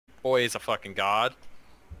Boy is a fucking god.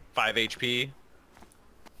 5 HP.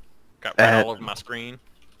 Got red all over my screen.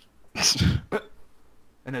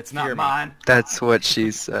 And it's not mine. That's what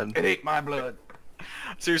she said. It ain't my blood.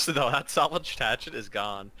 Seriously though, that salvage hatchet is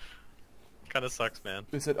gone. Kinda sucks, man.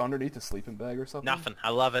 Is it underneath a sleeping bag or something? Nothing. I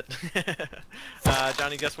love it.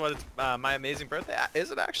 Johnny, guess what? It's my amazing birthday.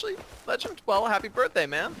 Is it actually, Legend? Well, happy birthday,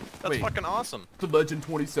 man. That's fucking awesome. The Legend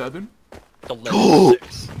 27? The Legend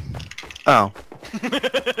 6. Oh.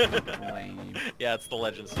 Lame. Yeah, it's the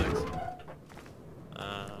Legend 6.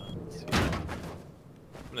 Let's see.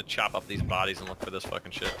 I'm gonna chop up these bodies and look for this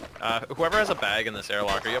fucking shit. Whoever has a bag in this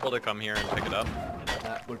airlock, are you able to come here and pick it up?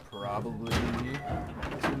 That would probably...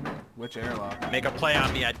 Which airlock? Make a play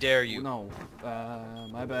on me, I dare you. No.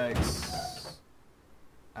 My bag's...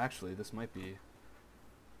 Actually, this might be...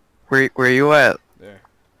 Where you at? There.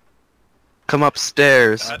 Come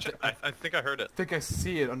upstairs. I think I heard it. I think I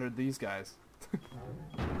see it under these guys.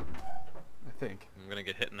 I think. I'm gonna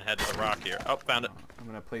get hit in the head with a rock here. Oh, found it. I'm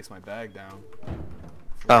gonna place my bag down.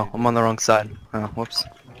 Oh, I'm on the wrong side. Oh, whoops.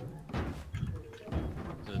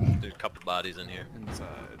 There's a couple bodies in here.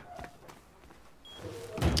 Inside.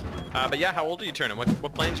 But yeah, how old are you turning?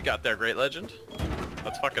 What plans you got there, Great Legend?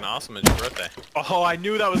 That's fucking awesome, it's your birthday. Oh, I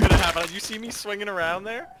knew that was gonna happen. You see me swinging around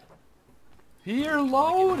there? You're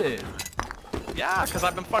loaded! Yeah, because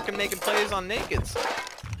I've been fucking making plays on nakeds.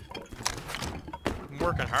 I'm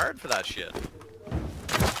working hard for that shit.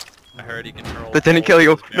 I heard he can hurl. But then he kill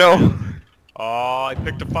you. No. Oh, I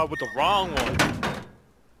picked a fight with the wrong one.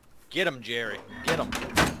 Get him, Jerry. Get him.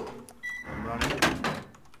 I'm running.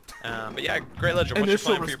 But yeah, Great Legend, what's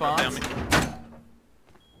Initial your plan for your birthday on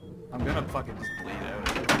me? I'm gonna fucking just bleed out.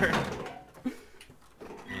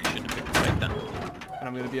 You shouldn't have picked a fight then. And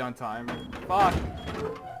I'm gonna be on timer. Fuck!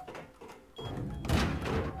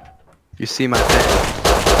 You see my bag.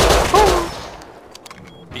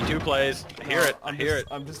 P2 plays. I hear it. I hear it.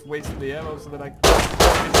 I'm just wasting the ammo so that I...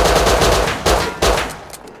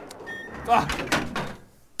 Fuck!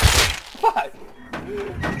 Fuck!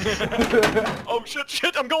 Oh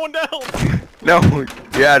shit, I'm going down! No,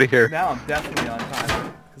 get out of here. Now I'm definitely on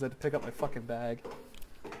timer, because I had to pick up my fucking bag.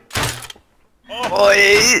 Oh,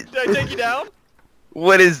 Oi. did I take you down?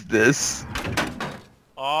 What is this?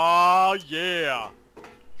 Oh yeah!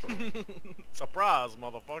 Surprise,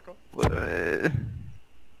 motherfucker. What?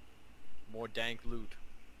 More dank loot.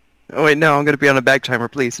 Oh wait, no, I'm gonna be on a bag timer,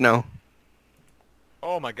 please, no.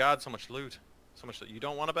 Oh my god, so much loot. So much loot. You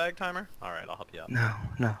don't want a bag timer? Alright, I'll help you out. No,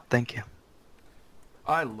 no, thank you.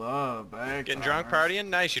 I love bag Getting timers. drunk, partying?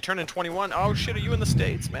 Nice, you're turning 21. Oh shit, are you in the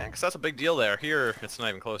States, man? Because that's a big deal there. Here, it's not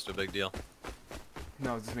even close to a big deal.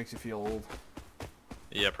 No, it just makes you feel old.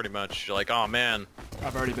 Yeah, pretty much. You're like, oh man.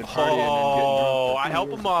 I've already been partying and getting drunk. Oh, I help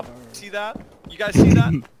him up. See that? You guys see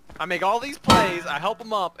that? I make all these plays, I help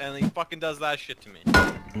him up, and he fucking does that shit to me.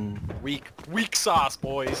 Weak sauce,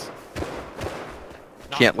 boys.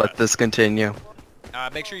 Not Can't let impressed. this continue.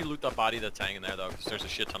 Make sure you loot the body that's hanging there, though, because there's a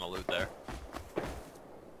shit ton of loot there.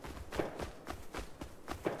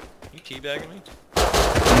 You teabagging me?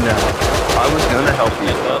 No, I was gonna help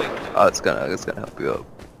you. Buddy. Oh, it's gonna help you up.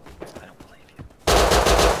 I don't believe you.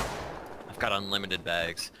 I've got unlimited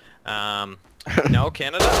bags. No,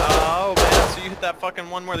 Canada? Oh, man, so you hit that fucking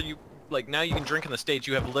one where you, like, now you can drink in the States,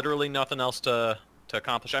 you have literally nothing else to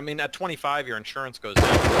accomplish. I mean, at 25, your insurance goes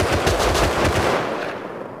down.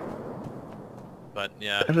 But,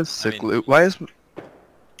 yeah. That is sick loot. Why is...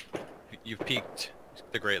 You've peaked,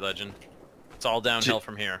 the Great Legend. It's all downhill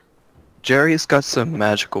from here. Jerry's got some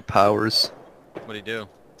magical powers. What do you do?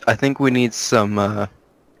 I think we need some,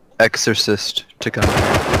 exorcist to come here.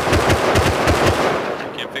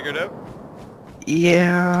 You can't figure it out?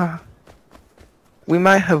 Yeah... We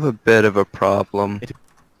might have a bit of a problem.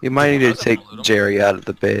 You might need to take Jerry out of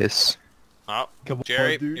the base. Oh,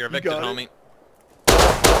 Jerry, you're evicted, homie.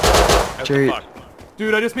 Jerry...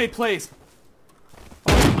 Dude, I just made plays.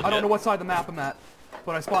 I don't know what side of the map I'm at,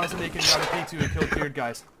 but I spawned as a naked guy with P2 and killed beard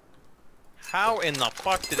guys. How in the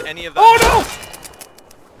fuck did any of that... Oh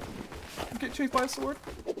no! I'm getting chased by a sword.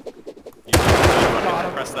 You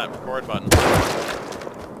fucking press that record button.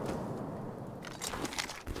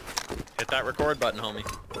 Hit that record button, homie.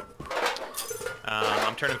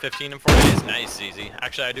 I'm turning 15 in 4 days. Nice, ZZ.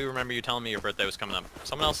 Actually, I do remember you telling me your birthday was coming up.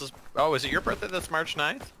 Someone else's... Oh, is it your birthday that's March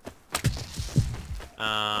 9th?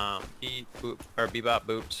 Beep, boop, or bebop,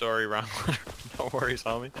 boop. Sorry, wrong one. No worries,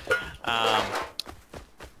 homie.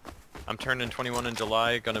 I'm turning 21 in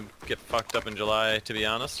July. Gonna get fucked up in July, to be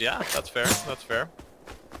honest. Yeah, that's fair. That's fair.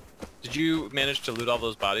 Did you manage to loot all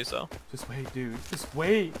those bodies though? Just wait, dude. Just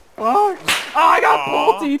wait. Fuck. Oh, I got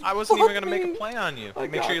bolted. I wasn't even gonna make a play on you.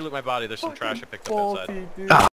 Make sure you loot my body. There's some trash I picked up outside. Dude.